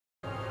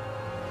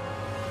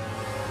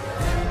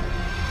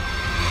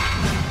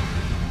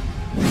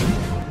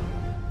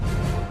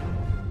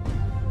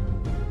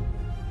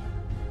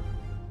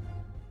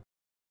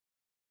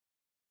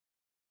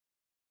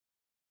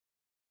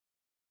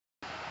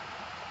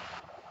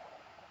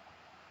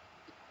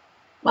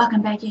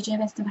Welcome back,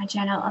 YouTubers, to my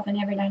channel of an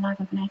everyday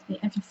life of an Aspie.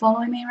 If you're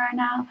following me right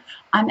now,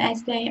 I'm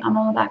Aspie. I'm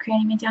all about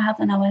creating mental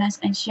health and awareness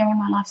and sharing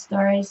my life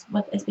stories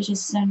with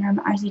Aspie's syndrome,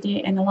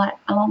 RCD, and the like,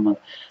 along with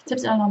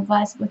tips and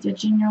advice with your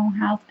general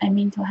health and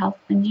mental health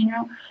in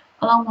general,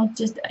 along with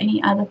just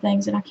any other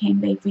things that I can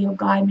be for your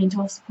guide,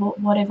 mental support,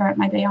 whatever it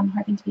may be. I'm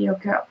hoping to be your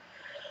girl.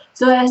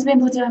 So it has been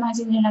put to my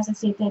attention, as I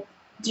said, that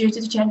due to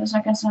the channel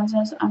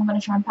circumstances, I'm going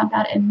to try and pump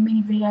out in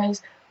many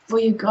videos for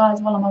you guys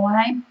while I'm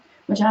away,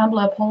 which I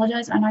humbly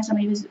apologize. I know some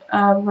of you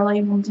are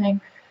really wanting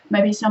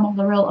maybe some of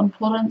the real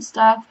important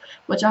stuff,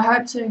 which I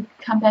hope to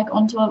come back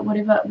onto it,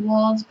 whatever it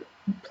was.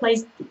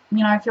 Please,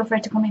 feel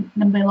free to comment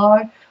them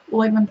below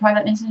or even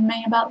private message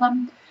me about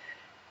them.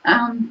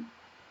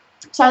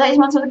 So these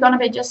ones are going to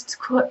be just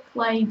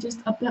quickly,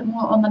 just a bit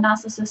more on the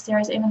narcissist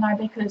series, even though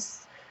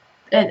because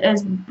it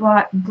is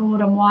broad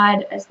and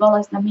wide, as well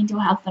as the mental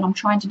health that I'm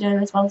trying to do,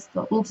 as well as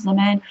the autism,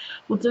 and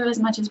we'll do as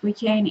much as we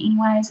can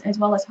anyways, as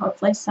well as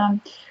hopefully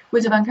some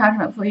words of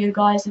encouragement for you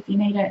guys if you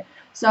need it.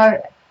 So,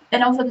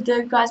 in all further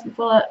ado, guys,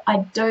 before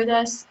I do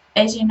this,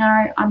 as you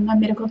know, I'm no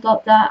medical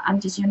doctor, I'm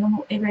just your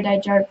normal everyday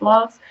Joe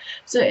vlogs.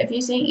 So if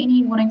you see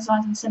any warning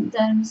signs and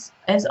symptoms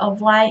as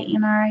of late,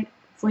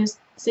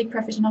 seek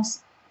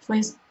professionals for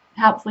your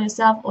help for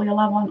yourself or your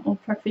loved one, or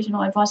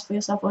professional advice for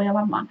yourself or your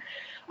loved one.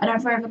 I don't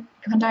forever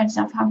condone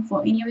self-harm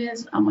for any of you.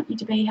 I want you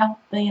to be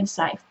healthy and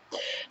safe.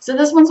 So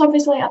this one's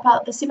obviously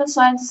about the 7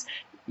 signs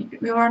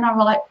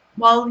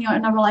while you're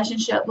in a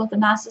relationship with a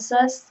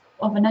narcissist,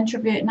 of an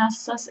introvert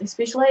narcissist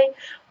especially,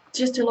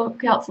 just to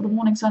look out for the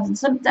warning signs and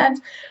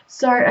symptoms.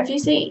 So if you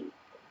see,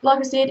 like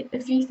I said,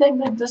 if you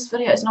think that this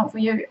video is not for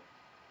you,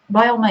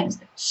 by all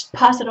means,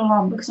 pass it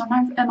along, because I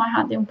know in my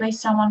heart there will be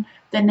someone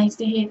that needs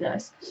to hear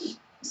this.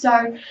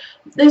 So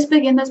let's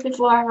begin this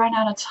before I run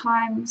out of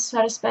time,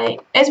 so to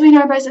speak. As we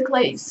know,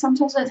 basically,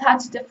 sometimes it's hard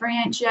to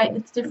differentiate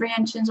the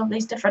differentiations of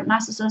these different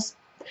narcissist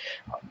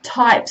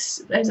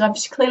types, as I've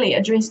clearly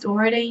addressed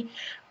already,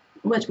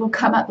 which will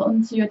come up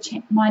onto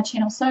my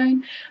channel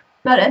soon.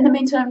 But in the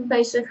meantime,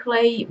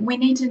 basically, we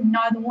need to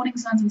know the warning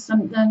signs and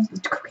symptoms,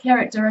 the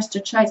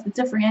characteristic traits, the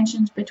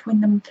differentiations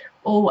between them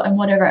all, and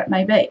whatever it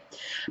may be.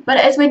 But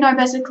as we know,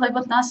 basically,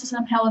 with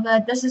narcissism,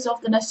 however, this is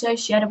often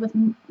associated with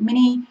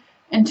many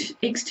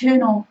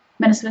external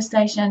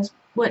manifestations,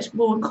 which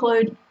will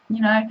include,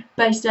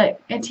 basic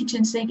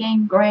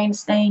attention-seeking,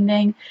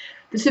 grandstanding,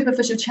 the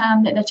superficial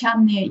charm that they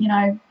charm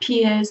their,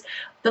 peers,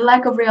 the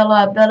lack of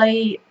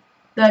reliability,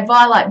 they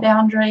violate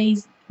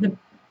boundaries, the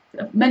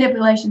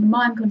manipulation,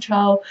 mind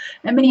control,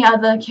 and many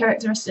other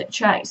characteristic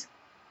traits.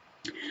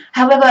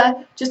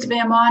 However, just to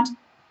bear in mind,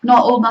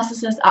 not all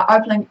narcissists are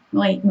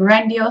openly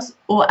grandiose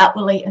or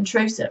outwardly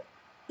intrusive.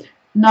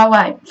 No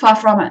way, far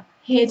from it.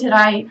 Here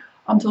today,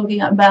 I'm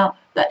talking about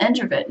the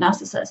introvert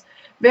narcissist.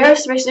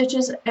 Various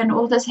researchers and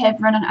authors have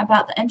written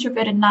about the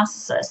introverted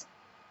narcissist,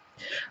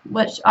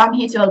 which I'm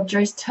here to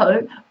address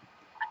too,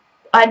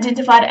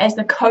 identified as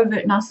the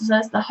covert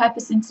narcissist, the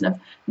hypersensitive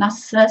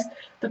narcissist,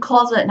 the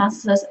closet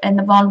narcissist, and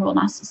the vulnerable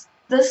narcissist.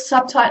 This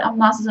subtype of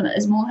narcissism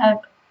is more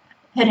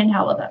hidden,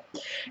 however.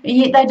 And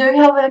yet they do,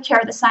 however,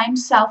 carry the same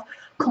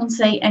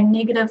self-conceit and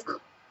negative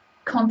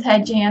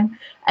contagion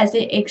as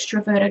their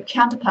extroverted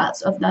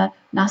counterparts of the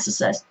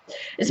narcissist.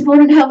 It's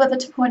important, however,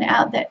 to point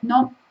out that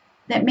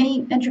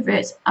many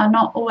introverts are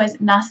not always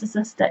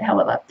narcissistic,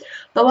 however.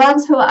 The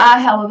ones who are,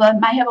 however,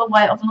 may have a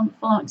way of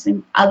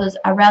influencing others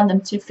around them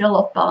to feel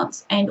off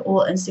balance and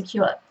or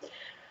insecure.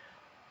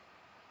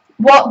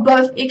 What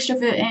both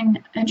extrovert and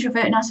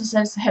introvert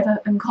narcissists have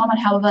in common,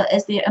 however,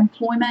 is their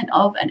employment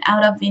of an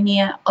outer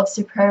veneer of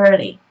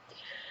superiority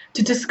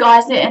to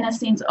disguise their inner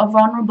sense of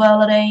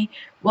vulnerability,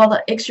 while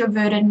the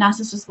extroverted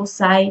narcissist will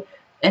say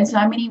in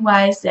so many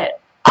ways that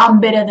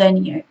I'm better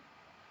than you.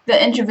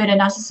 The introverted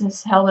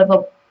narcissist,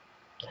 however,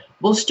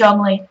 will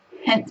strongly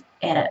hint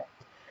at it.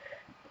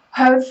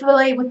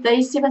 Hopefully, with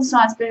these 7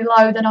 signs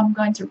below that I'm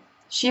going to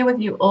share with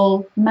you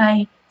all,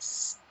 may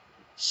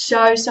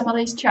show some of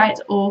these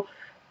traits, or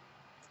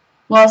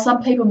while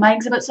some people may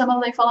exhibit some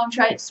of the following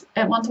traits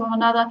at one time or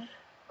another,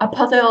 a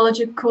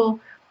pathological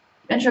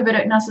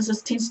introverted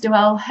narcissist tends to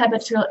dwell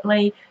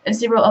habitually in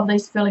several of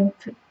these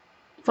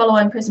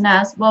following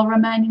personalities, while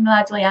remaining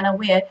largely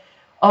unaware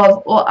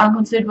of or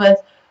unconcerned with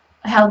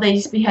how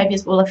these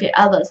behaviors will affect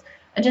others.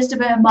 And just to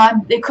bear in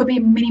mind, there could be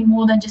many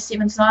more than just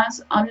 7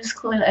 signs. I'm just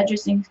clearly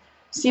addressing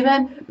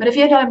 7. But if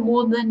you know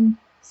more than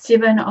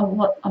 7 of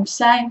what I'm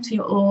saying to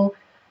you all,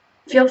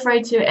 feel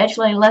free to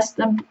actually list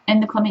them in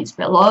the comments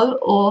below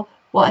or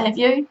what have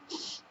you.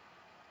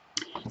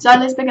 So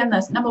let's begin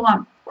this. Number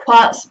 1,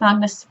 quiet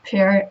smugness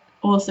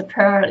or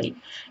superiority.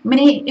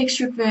 Many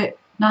extrovert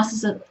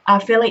narcissists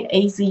are fairly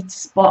easy to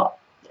spot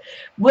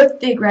with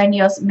their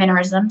grandiose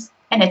mannerisms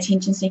and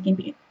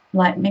attention-seeking,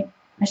 like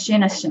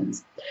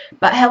machinations.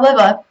 But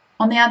however,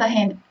 on the other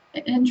hand,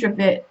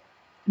 introvert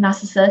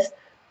narcissists,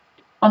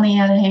 on the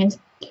other hand,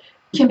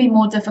 can be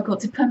more difficult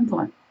to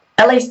pinpoint,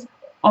 at least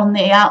on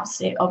the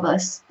outset of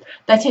this.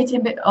 They tend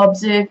to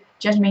observe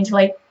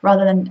judgmentally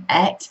rather than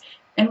act,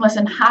 and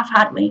listen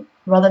half-heartedly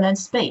rather than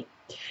speak.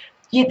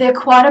 Yet their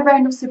acquired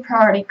brand of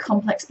superiority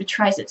complex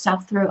betrays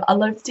itself through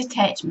aloof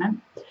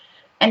detachment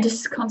and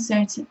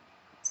disconcerting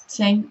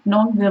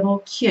non-verbal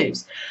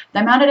cues.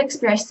 They might not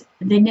express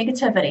their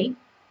negativity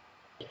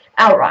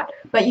outright,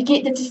 but you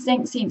get the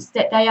distinct sense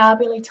that they are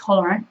barely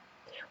tolerant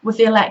with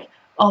their lack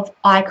of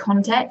eye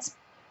contact,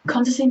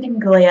 condescending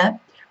glare,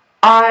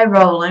 eye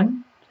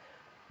rolling,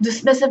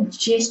 dismissive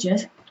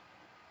gestures,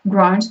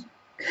 groans,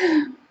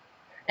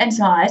 and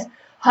sighs,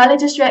 highly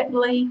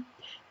distractedly,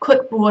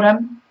 quick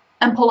boredom,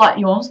 impolite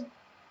yawns,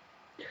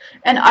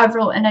 and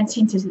overall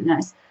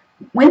inattentiveness.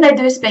 When they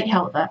do speak,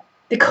 however,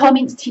 the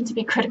comments tend to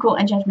be critical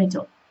and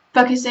judgmental,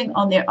 focusing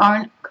on their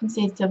own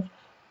conceited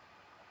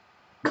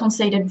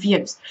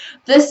views.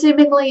 This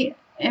seemingly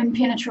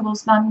impenetrable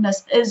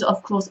smugness is,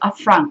 of course, a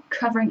front,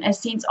 covering a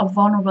sense of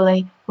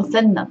vulnerability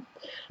within them.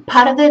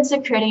 Part of the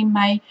insecurity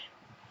may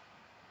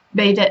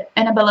be the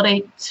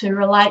inability to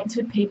relate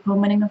to people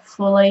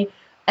meaningfully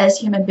as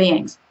human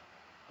beings.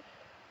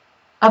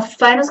 A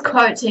famous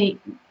quote to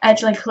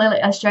actually clearly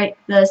illustrate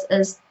this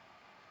is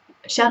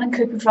Sheldon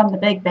Cooper from The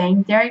Big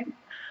Bang Theory.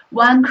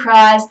 One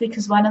cries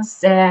because one is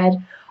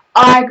sad.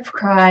 I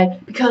cry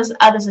because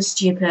others are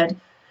stupid.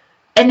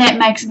 And that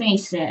makes me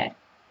sad.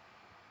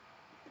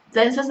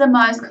 This is the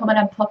most common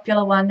and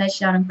popular one that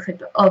Sheldon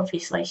Cooper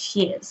obviously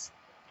shares.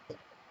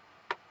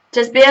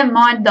 Just bear in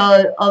mind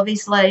though,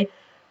 obviously,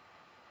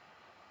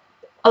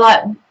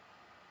 like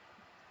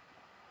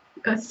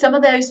some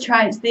of those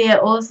traits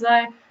there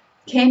also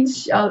can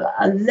show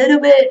a little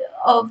bit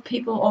of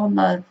people on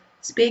the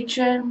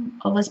spectrum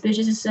of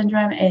Asperger's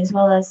syndrome as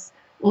well as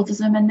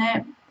autism in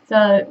that.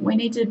 So we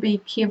need to be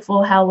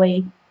careful how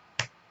we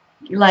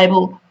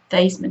label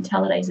these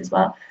mentalities as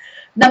well.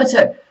 Number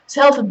 2,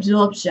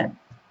 self-absorption.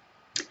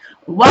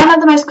 One of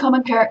the most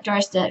common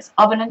characteristics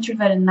of an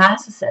introverted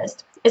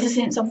narcissist is a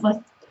sense of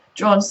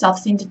withdrawn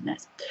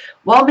self-centeredness.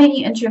 While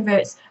many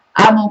introverts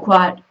are more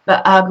quiet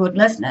but are good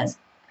listeners,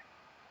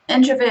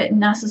 introverted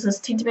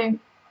narcissists tend to be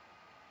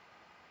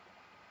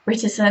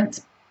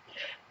reticent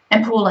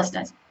and poor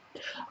listeners.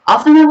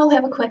 Often they will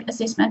have a quick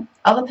assessment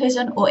of a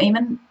person or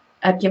even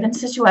a given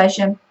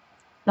situation.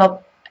 They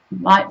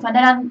might find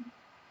it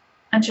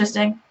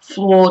uninteresting,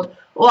 flawed,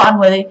 or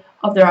unworthy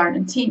of their own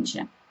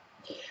intention,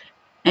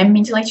 and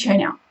mentally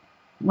tune out,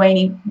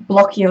 meaning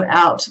block you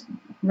out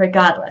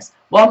regardless.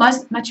 While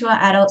most mature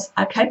adults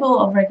are capable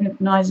of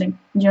recognizing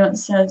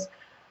nuances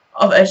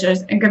of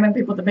issues and giving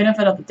people the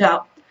benefit of the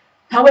doubt,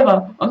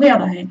 however, on the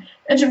other hand,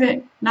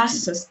 introvert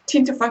narcissists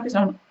tend to focus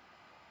on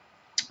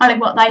only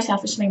what they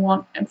selfishly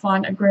want and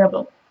find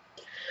agreeable.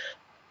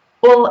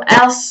 All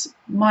else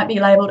might be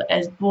labelled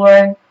as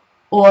boring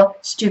or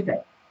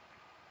stupid.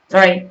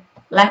 3.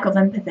 Lack of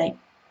empathy.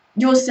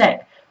 You're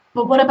sick,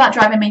 but what about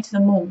driving me to the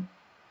mall?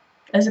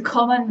 Is a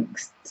common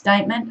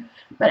statement,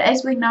 but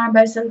as we know,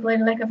 basically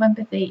lack of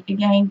empathy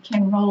again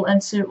can roll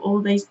into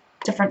all these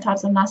different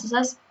types of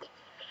narcissists.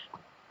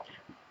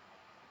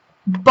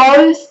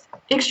 Both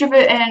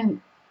extrovert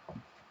and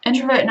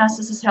introvert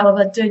narcissists,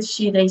 however, do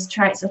share these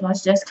traits as I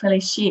just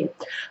clearly shared.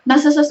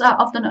 Narcissists are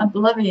often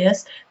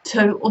oblivious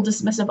to or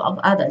dismissive of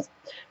others'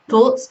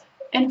 thoughts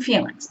and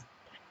feelings.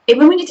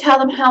 Even when you tell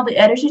them how their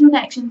attitudes and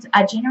actions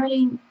are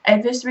generating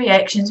adverse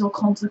reactions or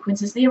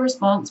consequences, their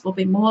response will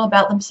be more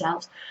about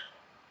themselves.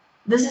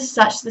 This is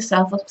such the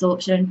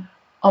self-absorption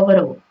of it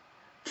all.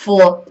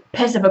 4.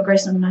 Passive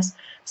aggressiveness.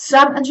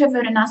 Some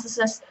introverted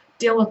narcissists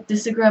deal with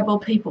disagreeable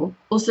people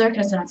or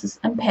circumstances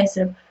in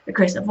passive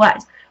aggressive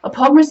ways.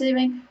 Upon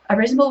receiving a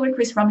reasonable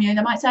request from you,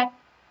 they might say,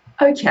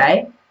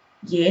 okay,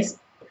 yes,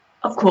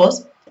 of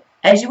course,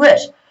 as you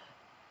wish.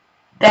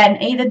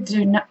 Then either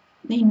do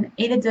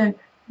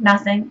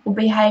nothing or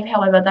behave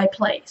however they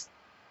please.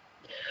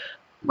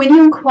 When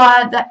you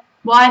inquire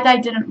why they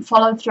didn't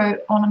follow through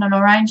on an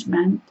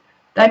arrangement,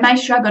 they may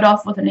shrug it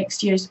off with an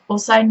excuse or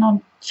say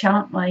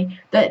nonchalantly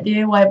that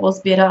their way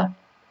was better.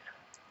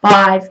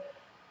 5.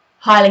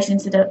 Highly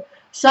sensitive.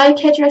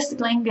 Psychiatrist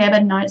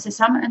Gabon notes that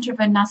some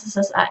introvert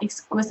narcissists are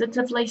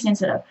exquisitely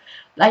sensitive.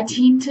 They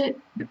tend to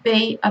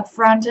be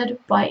affronted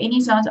by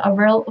any signs of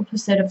real or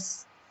perceived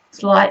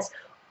slights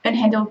and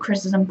handle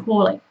criticism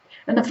poorly.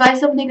 In the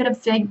face of negative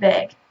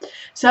feedback,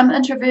 some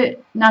introvert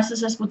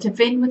narcissists will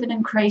defend with an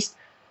increased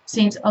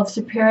sense of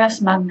superior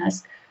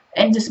smugness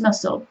and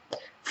dismissal,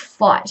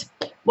 flight,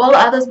 while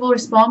others will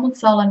respond with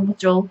sullen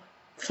withdrawal,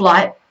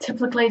 flight.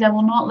 Typically, they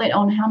will not let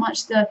on how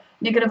much the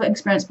negative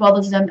experience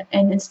bothers them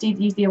and instead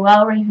use their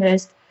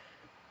well-rehearsed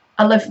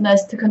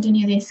aloofness to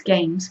continue their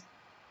schemes.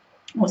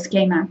 Or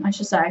schema, I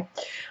should say.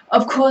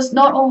 Of course,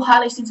 not all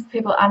highly sensitive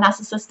people are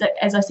narcissistic,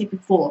 as I said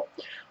before.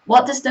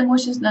 What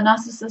distinguishes the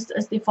narcissist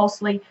is their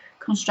falsely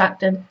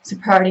constructed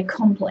superiority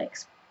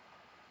complex.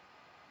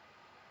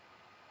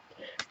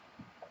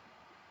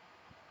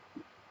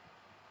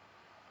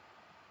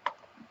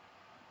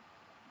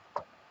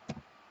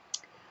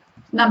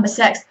 Number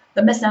 6.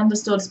 The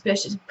misunderstood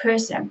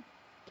person.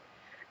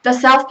 The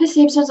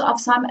self-perceptions of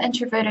some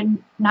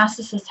introverted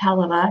narcissists,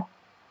 however,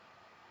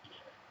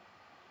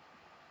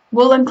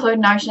 will include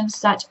notions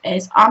such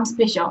as I'm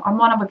special, I'm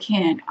one of a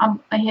kind, I'm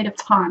ahead of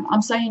time,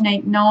 I'm so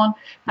unique, no one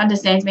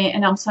understands me,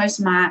 and I'm so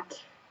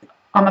smart,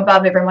 I'm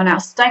above everyone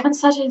else. Statements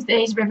such as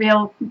these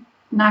reveal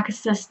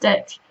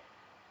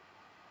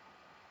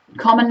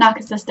common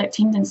narcissistic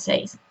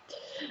tendencies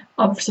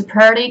of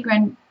superiority,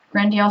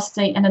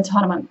 grandiosity, and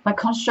entitlement. By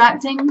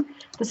constructing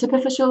the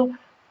superficial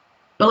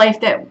belief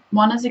that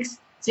one is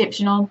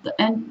exceptional, the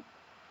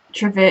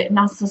introvert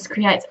narcissist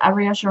creates a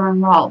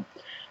reassuring role,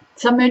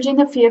 submerging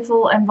the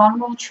fearful and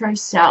vulnerable true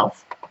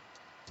self.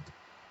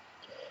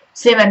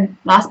 7.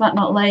 Last but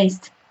not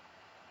least,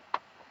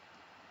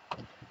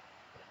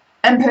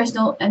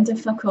 impersonal and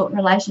difficult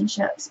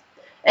relationships.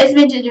 As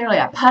mentioned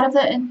earlier, part of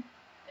the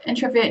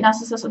introvert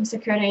narcissist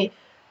insecurity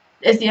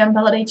is the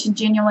ability to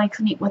genuinely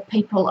connect with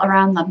people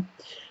around them.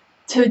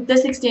 To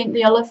this extent,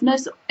 the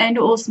aloofness and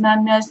or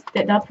smugness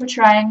that they're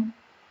portraying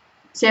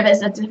serve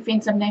as a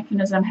defensive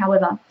mechanism,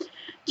 however,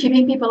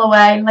 keeping people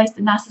away lest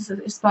the narcissist is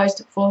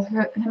exposed for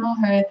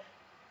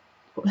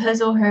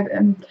his or her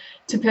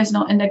to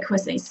personal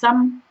inadequacy.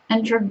 Some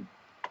introvert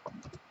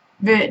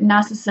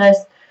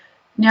narcissists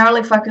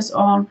narrowly focus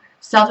on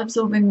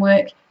self-absorbing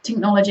work,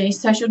 technology,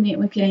 social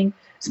networking,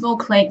 small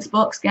cliques,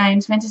 books,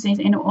 games, fantasies,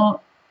 and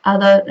all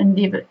other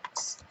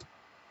endeavors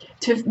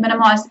to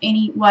minimize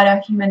any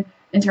wider human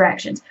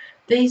interactions.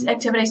 These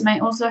activities may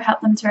also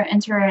help them to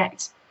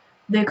interact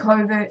their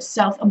covert,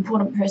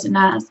 self-important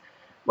personas.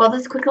 While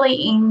this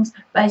quickly ends,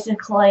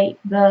 basically,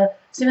 the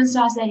 7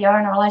 stars that you're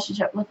in a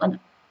relationship with an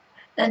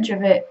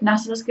introvert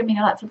narcissist, give me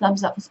a like for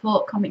thumbs up for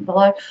support, comment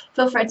below.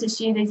 Feel free to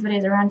share these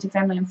videos around to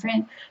family and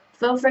friends.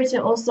 Feel free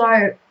to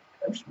also,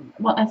 if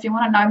you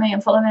want to know me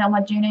and follow me on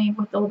my journey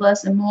with all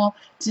this and more,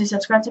 to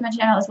subscribe to my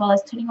channel as well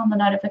as turning on the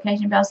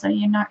notification bell so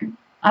you know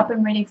up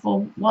and ready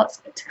for what's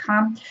to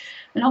come.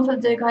 And also,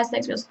 guys,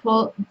 thanks for your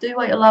support. Do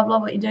what you love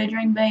what you do,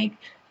 dream big,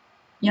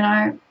 you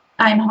know,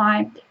 aim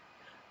high.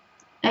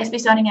 Aspie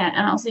signing out,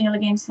 and I'll see you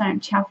again soon.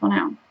 Ciao for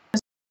now.